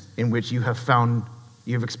circumstance in which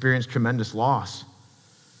you've experienced tremendous loss.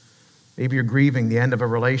 Maybe you're grieving the end of a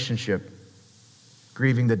relationship,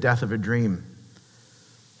 grieving the death of a dream,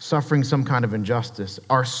 suffering some kind of injustice.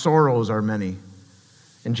 Our sorrows are many.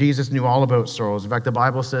 And Jesus knew all about sorrows. In fact, the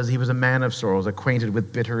Bible says he was a man of sorrows, acquainted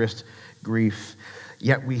with bitterest grief.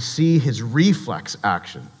 Yet we see his reflex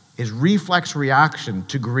action, his reflex reaction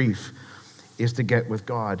to grief is to get with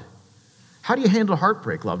God. How do you handle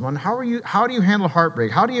heartbreak, loved one? How do you handle heartbreak?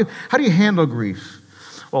 How do you handle grief?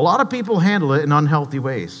 Well, a lot of people handle it in unhealthy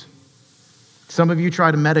ways. Some of you try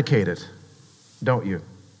to medicate it, don't you?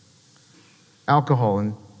 Alcohol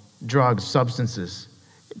and drugs, substances.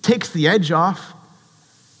 It takes the edge off,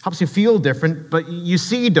 helps you feel different, but you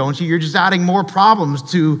see, don't you? You're just adding more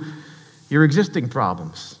problems to your existing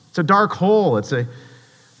problems. It's a dark hole. It's a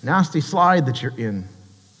nasty slide that you're in.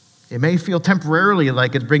 It may feel temporarily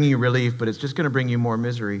like it's bringing you relief, but it's just going to bring you more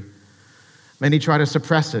misery. Many try to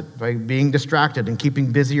suppress it by being distracted and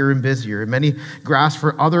keeping busier and busier. Many grasp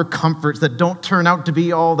for other comforts that don't turn out to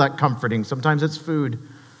be all that comforting. Sometimes it's food.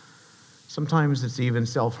 Sometimes it's even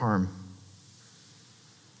self-harm.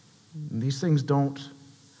 These things don't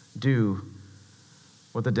do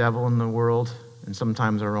what the devil and the world and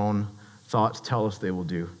sometimes our own thoughts tell us they will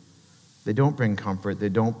do. They don't bring comfort. They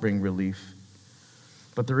don't bring relief.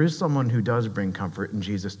 But there is someone who does bring comfort, and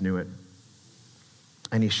Jesus knew it.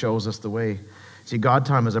 And he shows us the way. See, God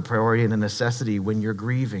time is a priority and a necessity when you're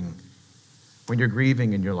grieving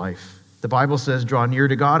in your life. The Bible says, draw near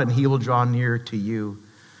to God, and he will draw near to you.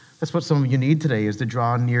 That's what some of you need today, is to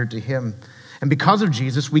draw near to him. And because of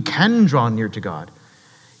Jesus, we can draw near to God.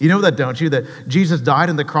 You know that, don't you? That Jesus died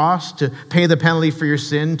on the cross to pay the penalty for your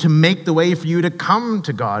sin, to make the way for you to come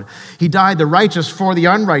to God. He died, the righteous for the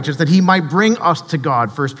unrighteous, that he might bring us to God,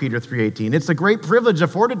 1 Peter 3:18. It's a great privilege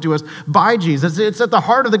afforded to us by Jesus. It's at the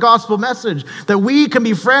heart of the gospel message that we can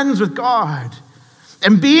be friends with God.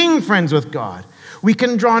 And being friends with God, we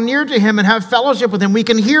can draw near to him and have fellowship with him. We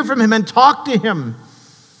can hear from him and talk to him.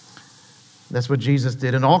 That's what Jesus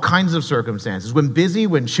did in all kinds of circumstances. When busy,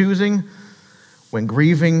 when choosing, when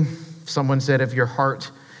grieving. Someone said, if your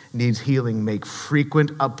heart needs healing, make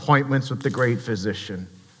frequent appointments with the great physician.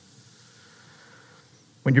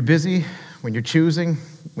 When you're busy, when you're choosing,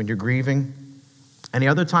 when you're grieving. Any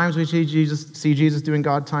other times we see Jesus doing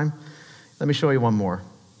God time? Let me show you one more.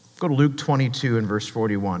 Go to Luke 22 and verse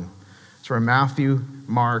 41. It's where Matthew,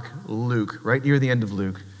 Mark, Luke, right near the end of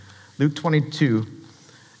Luke. Luke 22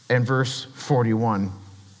 and verse 41.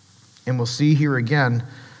 And we'll see here again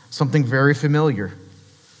something very familiar.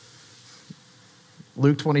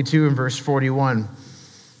 Luke 22 and verse 41.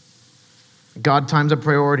 God time's a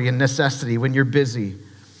priority and necessity when you're busy,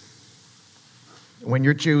 when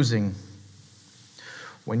you're choosing,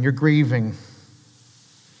 when you're grieving.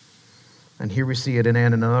 And here we see it in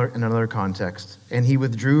another context. And he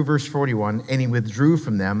withdrew, verse 41, and he withdrew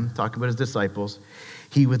from them, talking about his disciples,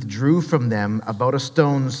 he withdrew from them about a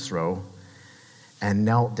stone's throw, and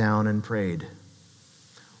knelt down and prayed.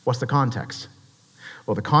 What's the context?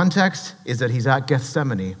 Well, the context is that he's at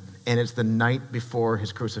Gethsemane, and it's the night before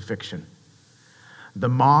his crucifixion. The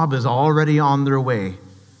mob is already on their way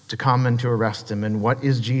to come and to arrest him. And what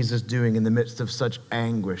is Jesus doing in the midst of such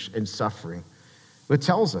anguish and suffering? It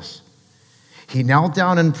tells us. He knelt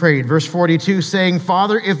down and prayed, verse 42, saying,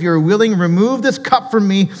 Father, if you're willing, remove this cup from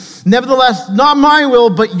me. Nevertheless, not my will,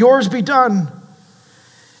 but yours be done.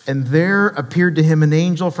 And there appeared to him an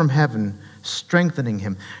angel from heaven, strengthening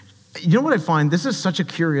him. You know what I find? This is such a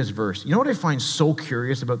curious verse. You know what I find so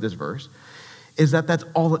curious about this verse? Is that that's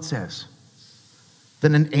all it says.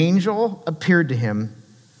 Then an angel appeared to him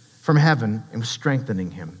from heaven and was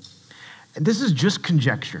strengthening him. And this is just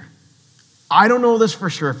conjecture. I don't know this for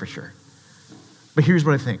sure. But here's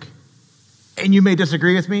what I think. And you may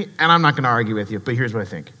disagree with me, and I'm not going to argue with you, but here's what I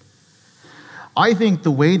think. I think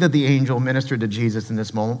the way that the angel ministered to Jesus in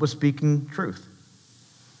this moment was speaking truth.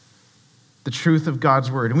 The truth of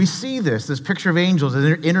God's word. And we see this picture of angels as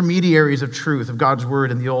intermediaries of truth, of God's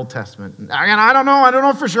word in the Old Testament. And I don't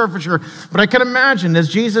know for sure, but I can imagine as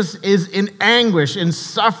Jesus is in anguish, in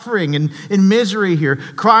suffering, in misery here,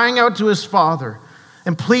 crying out to his Father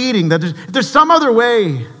and pleading that there's some other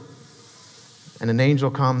way. And an angel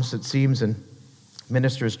comes, it seems, and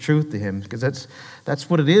ministers truth to him, because that's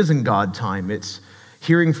what it is in God time. It's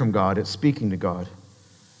hearing from God, it's speaking to God.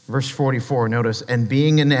 Verse 44, notice, and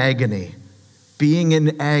being in agony,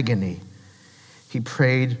 he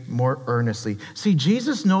prayed more earnestly. See,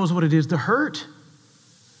 Jesus knows what it is to hurt.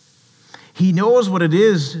 He knows what it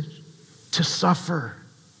is to suffer.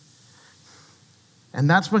 And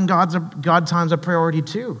that's when God time's a priority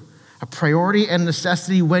too. A priority and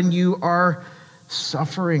necessity when you are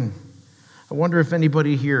suffering. I wonder if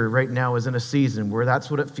anybody here right now is in a season where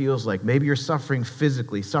that's what it feels like. Maybe you're suffering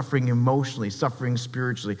physically, suffering emotionally, suffering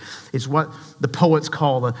spiritually. It's what the poets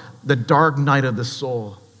call the dark night of the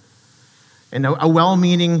soul. And a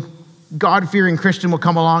well-meaning, God-fearing Christian will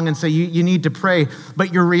come along and say, you need to pray.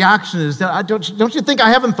 But your reaction is, don't you think I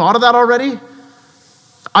haven't thought of that already?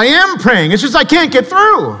 I am praying. It's just I can't get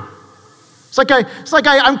through. It's like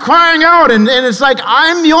I'm crying out, and it's like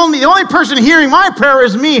I'm the only person hearing my prayer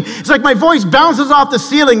is me. It's like my voice bounces off the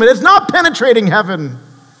ceiling, but it's not penetrating heaven.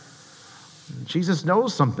 Jesus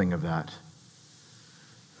knows something of that.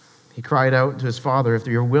 He cried out to his Father, if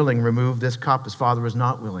you're willing, remove this cup. His Father was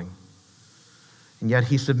not willing. And yet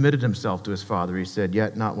he submitted himself to his Father. He said,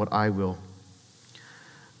 yet not what I will,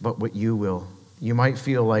 but what you will. You might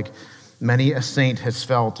feel like many a saint has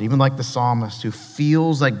felt, even like the psalmist, who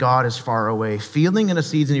feels like God is far away, feeling in a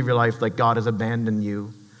season of your life like God has abandoned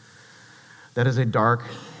you. That is a dark,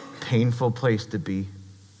 painful place to be.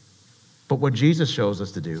 But what Jesus shows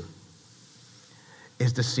us to do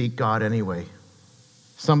is to seek God anyway.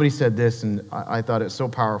 Somebody said this, and I thought it's so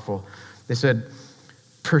powerful. They said,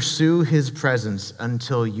 pursue his presence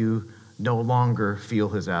until you no longer feel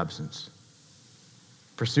his absence.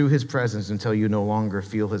 Pursue his presence until you no longer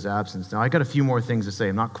feel his absence. Now, I got a few more things to say.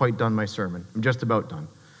 I'm not quite done my sermon. I'm just about done.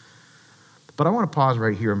 But I want to pause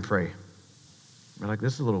right here and pray. We're like,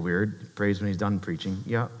 this is a little weird. He prays when he's done preaching.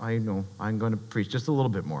 Yeah, I know. I'm going to preach just a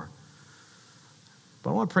little bit more.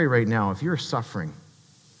 But I want to pray right now. If you're suffering,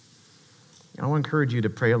 I want to encourage you to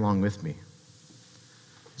pray along with me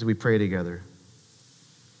as we pray together.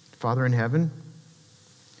 Father in heaven,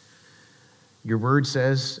 your word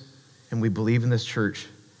says, and we believe in this church,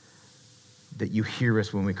 that you hear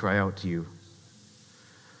us when we cry out to you.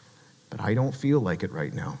 But I don't feel like it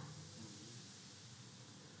right now.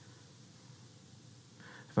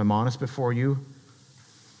 If I'm honest before you,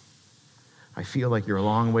 I feel like you're a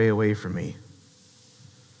long way away from me.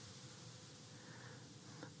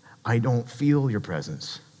 I don't feel your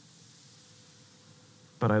presence,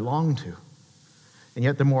 but I long to. And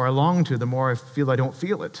yet the more I long to, the more I feel I don't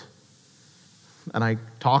feel it. And I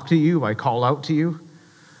talk to you, I call out to you,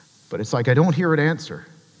 but it's like I don't hear an answer.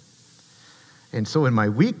 And so in my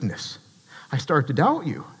weakness, I start to doubt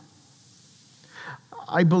you.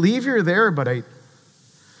 I believe you're there, but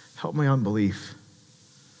help my unbelief.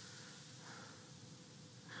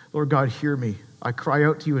 Lord God, hear me. I cry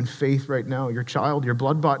out to you in faith right now. Your child, your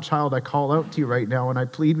blood-bought child, I call out to you right now, and I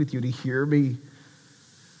plead with you to hear me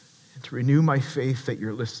and to renew my faith that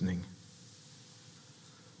you're listening.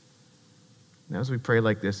 And as we pray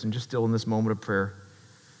like this, and just still in this moment of prayer,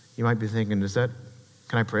 you might be thinking, can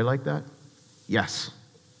I pray like that? Yes.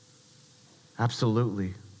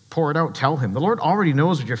 Absolutely. Pour it out, tell him. The Lord already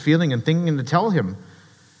knows what you're feeling and thinking, and to tell him.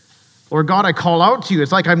 Lord God, I call out to you.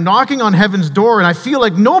 It's like I'm knocking on heaven's door and I feel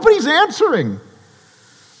like nobody's answering.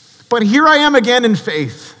 But here I am again in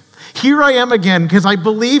faith. Here I am again because I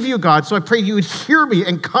believe you, God. So I pray you would hear me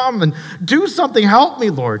and come and do something. Help me,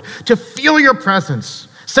 Lord, to feel your presence.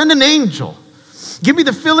 Send an angel. Give me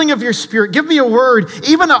the filling of your Spirit. Give me a word,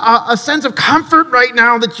 even a sense of comfort right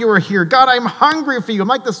now that you are here. God, I'm hungry for you. I'm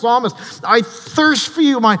like the psalmist. I thirst for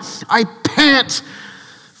you. I pant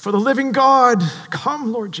for the living God.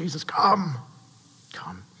 Come, Lord Jesus, come.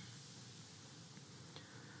 Come.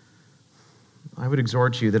 I would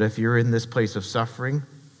exhort you that if you're in this place of suffering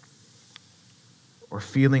or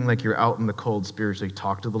feeling like you're out in the cold spiritually,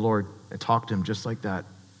 talk to the Lord and talk to him just like that.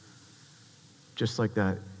 Just like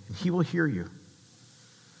that. And he will hear you.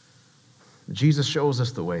 Jesus shows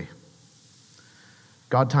us the way.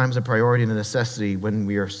 God time's a priority and a necessity when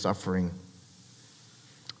we are suffering.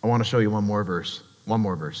 I want to show you one more verse,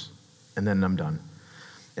 and then I'm done.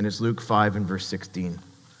 And it's Luke 5 and verse 16.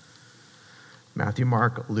 Matthew,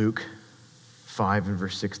 Mark, Luke 5 and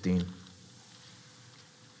verse 16.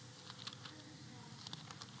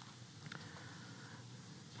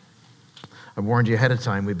 I warned you ahead of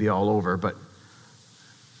time we'd be all over, but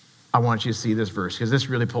I want you to see this verse because this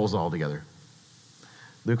really pulls it all together.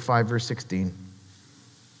 Luke 5, verse 16.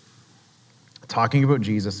 Talking about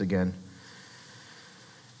Jesus again.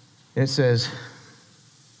 It says,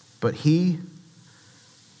 but he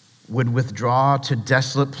would withdraw to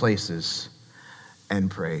desolate places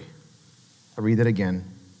and pray. I'll read that again.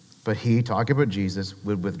 But he, talking about Jesus,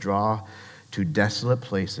 would withdraw to desolate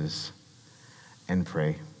places and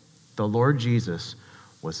pray. The Lord Jesus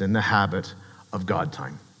was in the habit of God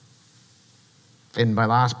time. And my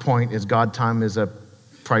last point is God time is a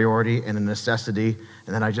priority and a necessity.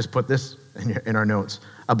 And then I just put this in our notes,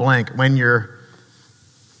 a blank. When you're,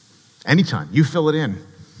 anytime, you fill it in.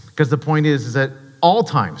 Because the point is that all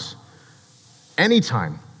times,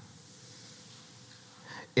 anytime,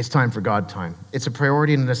 it's time for God time. It's a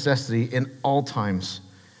priority and a necessity in all times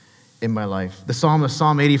in my life. The psalmist,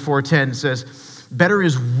 Psalm 84:10 says, better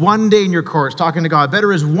is one day in your courts, talking to God,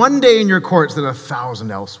 better is one day in your courts than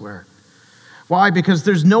 1,000 elsewhere. Why? Because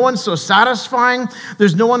there's no one so satisfying,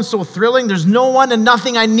 there's no one so thrilling, there's no one and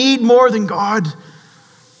nothing I need more than God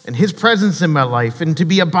and his presence in my life and to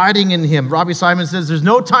be abiding in him. Robbie Simon says, there's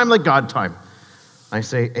no time like God time. I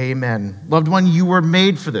say, amen. Loved one, you were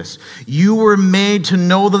made for this. You were made to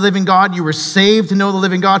know the living God. You were saved to know the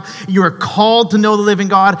living God. You are called to know the living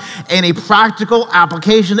God. And a practical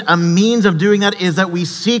application, a means of doing that is that we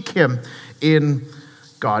seek him in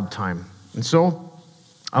God time. And so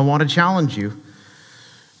I want to challenge you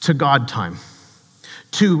to God time,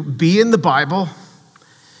 to be in the Bible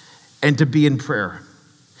and to be in prayer.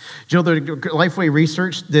 You know, the Lifeway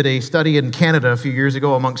Research did a study in Canada a few years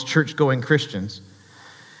ago amongst church-going Christians.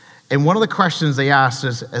 And one of the questions they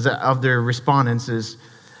asked of their respondents is,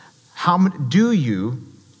 do you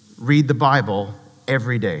read the Bible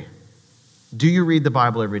every day? Do you read the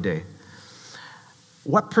Bible every day?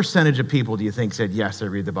 What percentage of people do you think said, yes, I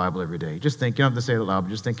read the Bible every day? Just think, you don't have to say it out loud, but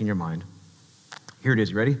just think in your mind. Here it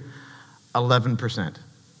is, you ready? 11%.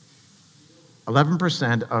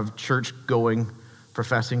 11% of church-going,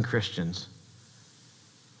 professing Christians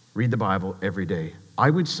read the Bible every day. I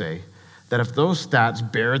would say that if those stats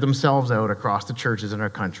bear themselves out across the churches in our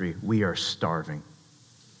country, we are starving.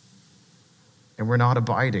 And we're not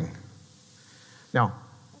abiding. Now,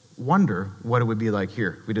 wonder what it would be like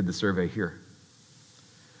here. We did the survey here.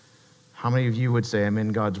 How many of you would say, I'm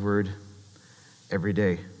in God's Word every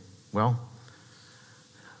day? Well,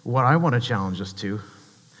 what I want to challenge us to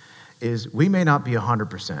is we may not be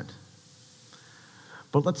 100%,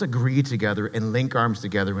 but let's agree together and link arms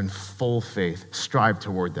together in full faith, strive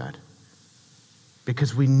toward that.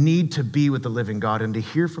 Because we need to be with the living God and to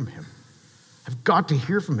hear from him. I've got to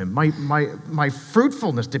hear from him. My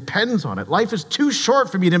fruitfulness depends on it. Life is too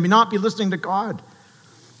short for me to not be listening to God.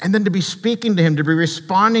 And then to be speaking to him, to be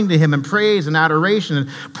responding to him in praise and adoration and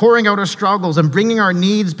pouring out our struggles and bringing our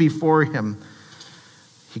needs before him.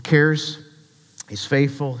 He cares. He's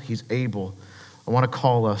faithful. He's able. I want to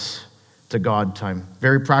call us to God time.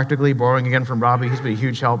 Very practically, borrowing again from Robbie. He's been a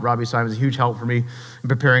huge help. Robbie Simon's a huge help for me in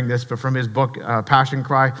preparing this. But from his book, Passion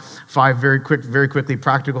Cry, 5 very quickly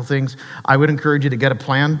practical things. I would encourage you to get a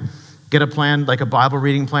plan. Get a plan, like a Bible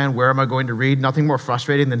reading plan. Where am I going to read? Nothing more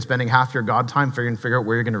frustrating than spending half your God time figure out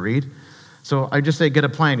where you're going to read. So I just say get a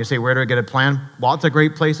plan. You say, where do I get a plan? Lots of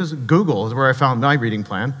great places. Google is where I found my reading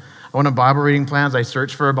plan. I went on Bible reading plans. I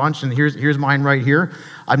searched for a bunch, and here's mine right here.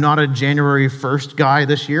 I'm not a January 1st guy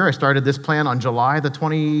this year. I started this plan on July the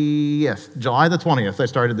 20th. July the 20th, I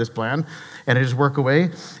started this plan. And I just work away,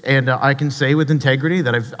 and I can say with integrity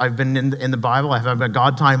that I've been in the Bible. I've had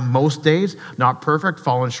God time most days, not perfect,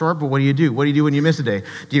 falling short, but what do you do? What do you do when you miss a day?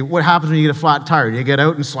 What happens when you get a flat tire? Do you get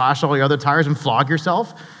out and slash all your other tires and flog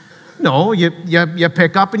yourself? No, you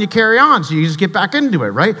pick up and you carry on, so you just get back into it,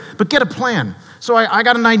 right? But get a plan. So I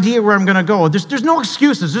got an idea where I'm going to go. There's no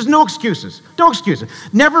excuses. There's no excuses. No excuses.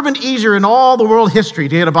 Never been easier in all the world history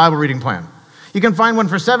to get a Bible reading plan. You can find one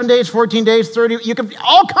for 7 days, 14 days, 30. You can,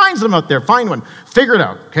 all kinds of them out there. Find one. Figure it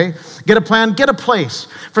out, okay? Get a plan. Get a place.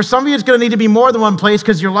 For some of you, it's going to need to be more than one place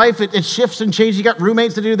because your life, it shifts and changes. You got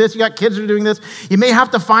roommates to do this. You got kids that are doing this. You may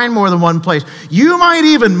have to find more than one place. You might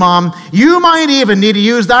even, Mom, need to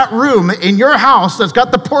use that room in your house that's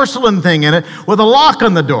got the porcelain thing in it with a lock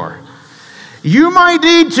on the door. You might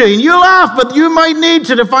need to, and you laugh, but you might need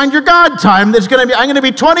to find your God time. I'm going to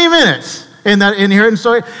be 20 minutes. In here, and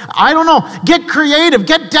so I don't know. Get creative,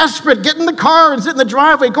 get desperate, get in the car and sit in the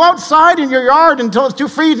driveway. Go outside in your yard until it's too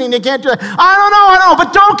freezing and you can't do it. I don't know,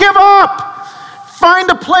 but don't give up.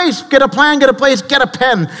 Find a place, get a plan, get a place, get a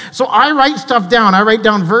pen. So I write stuff down. I write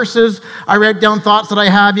down verses. I write down thoughts that I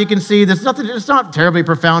have. You can see there's nothing. It's not terribly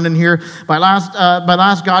profound in here. My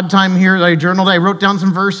last God time here, I journaled. I wrote down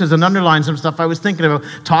some verses and underlined some stuff I was thinking about,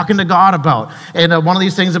 talking to God about. And one of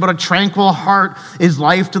these things about a tranquil heart is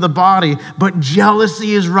life to the body, but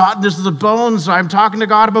jealousy is rottenness to the bones. So I'm talking to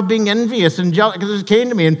God about being envious and jealous because it came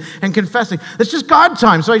to me and confessing. It's just God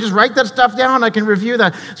time. So I just write that stuff down. I can review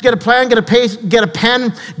that. Just get a plan, get a pace, get a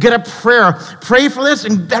pen, get a prayer. Pray for this,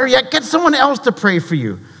 and better yet, get someone else to pray for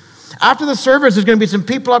you. After the service, there's going to be some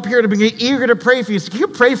people up here to be eager to pray for you. So can you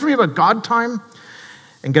pray for me about God time?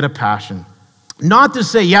 And get a passion. Not to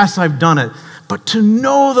say, yes, I've done it, but to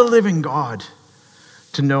know the living God.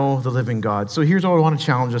 To know the living God. So here's what I want to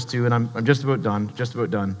challenge us to, and I'm just about done.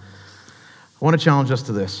 I want to challenge us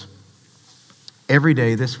to this. Every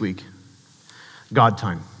day this week, God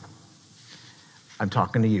time. I'm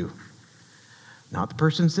talking to you. Not the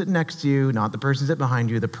person sitting next to you, not the person sitting behind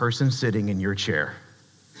you, the person sitting in your chair.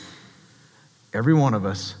 Every one of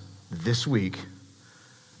us this week,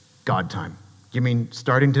 God time. You mean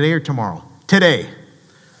starting today or tomorrow? Today.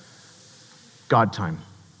 God time.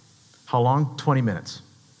 How long? 20 minutes.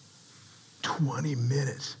 20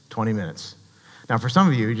 minutes. 20 minutes. Now, for some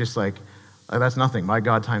of you, you're just like, oh, that's nothing. My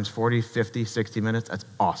God time's 40, 50, 60 minutes. That's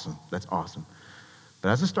awesome. That's awesome. But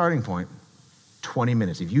as a starting point, 20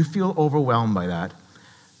 minutes. If you feel overwhelmed by that,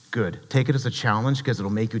 good. Take it as a challenge because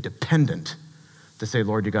it'll make you dependent to say,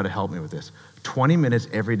 Lord, you got to help me with this. 20 minutes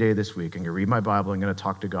every day this week. I'm going to read my Bible. I'm going to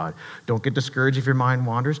talk to God. Don't get discouraged if your mind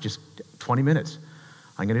wanders. Just 20 minutes.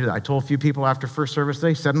 I'm going to do that. I told a few people after first service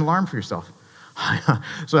today, set an alarm for yourself.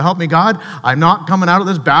 So help me, God. I'm not coming out of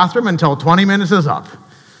this bathroom until 20 minutes is up.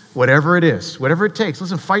 Whatever it is, whatever it takes,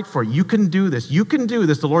 listen, fight for it. You can do this. You can do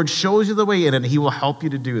this. The Lord shows you the way in, and he will help you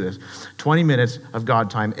to do this. 20 minutes of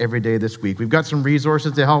God time every day this week. We've got some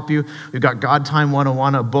resources to help you. We've got God Time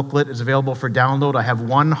 101, a booklet is available for download. I have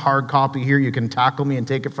one hard copy here. You can tackle me and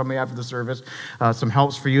take it from me after the service. Some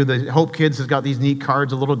helps for you. The Hope Kids has got these neat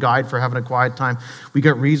cards, a little guide for having a quiet time. We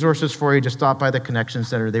got resources for you. Just stop by the Connection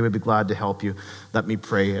Center. They would be glad to help you. Let me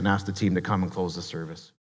pray and ask the team to come and close the service.